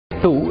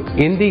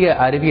இந்திய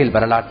அறிவியல்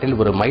வரலாற்றில்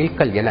ஒரு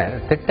மைல்கல் என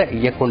திட்ட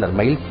இயக்குநர்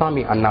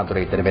மயில்சாமி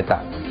அண்ணாதுரை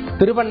தெரிவித்தார்.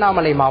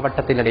 திருவண்ணாமலை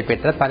மாவட்டத்தில்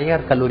நடைபெற்ற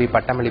தனியார் கல்லூரி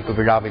பட்டமளிப்பு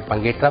விழாவில்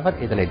பங்கேற்றவர்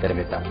இதனை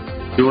தெரிவித்தார்.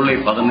 ஜூலை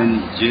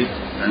 15,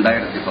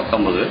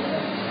 2019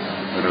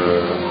 ஒரு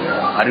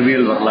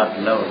அறிவியல்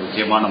வரலாற்றில் ஒரு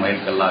முக்கியமான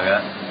மைல்கல்லாக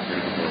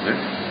இருக்கும்போது,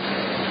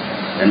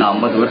 ஏன்னா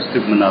 50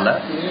 வருஷத்துக்கு முன்னால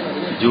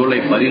ஜூலை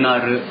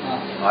 16,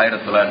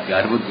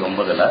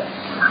 1969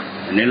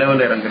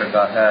 நிலவில்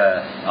இறங்குறதுக்காக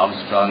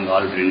ஆம்ஸ்ட்ராங்,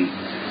 ஆல்ட்ரின்,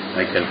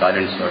 மைக்கேல்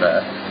காலின்ஸோட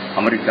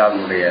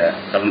அமெரிக்காவினுடைய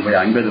கலன் போய்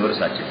 50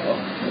 வருஷம் ஆச்சு. இப்போ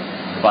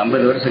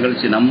 50 வருஷம்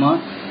கழிச்சு நம்ம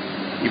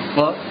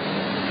இப்போ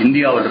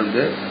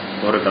இந்தியாவிலிருந்து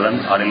ஒரு கலன்,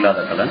 ஆள் இல்லாத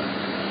கலன்,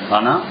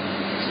 ஆனால்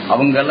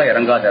அவங்கெல்லாம்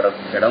இறங்காத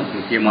இடம்,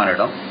 முக்கியமான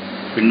இடம்.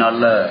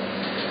 பின்னால்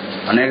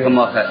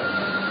அநேகமாக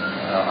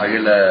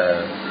அகில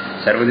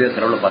சர்வதேச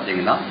அளவில்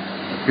பார்த்தீங்கன்னா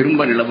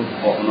திரும்ப நிலவுக்கு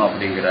போகணும்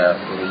அப்படிங்கிற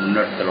ஒரு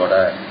முன்னெடுத்தலோட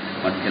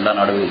எல்லா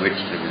நாடுகளும்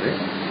முயற்சி இருக்குது.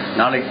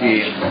 நாளைக்கு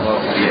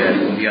போகக்கூடிய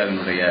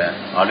இந்தியாவினுடைய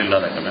ஆள்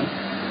இல்லாத கலன்,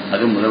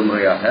 அது முதல்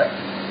முறையாக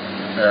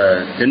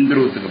தென்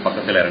துருவத்துக்கு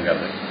பக்கத்தில்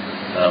இறங்காது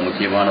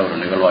முக்கியமான ஒரு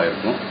நிகழ்வாக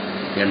இருக்கும்.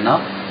 ஏன்னா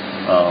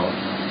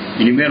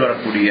இனிமேல்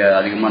வரக்கூடிய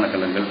அதிகமான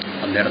கலங்கள்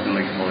அந்த இடத்துல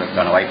நோக்கி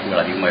போவதற்கான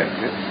வாய்ப்புகள் அதிகமாக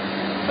இருக்குது.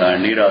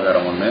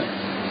 நீராதாரம் ஒன்று,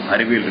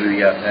 அறிவியல்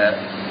ரீதியாக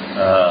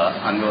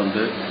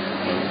அங்கே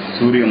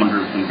சூரிய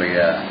மண்டலத்தினுடைய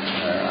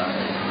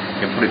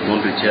எப்படி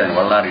தோன்றுச்சு, அதன்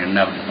வரலாறு என்ன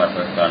அப்படின்னு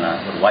பார்ப்பதற்கான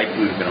ஒரு வாய்ப்பு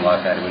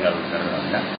இருக்கிறதாக அறிவியலாளர்கள் கருதுறாங்க.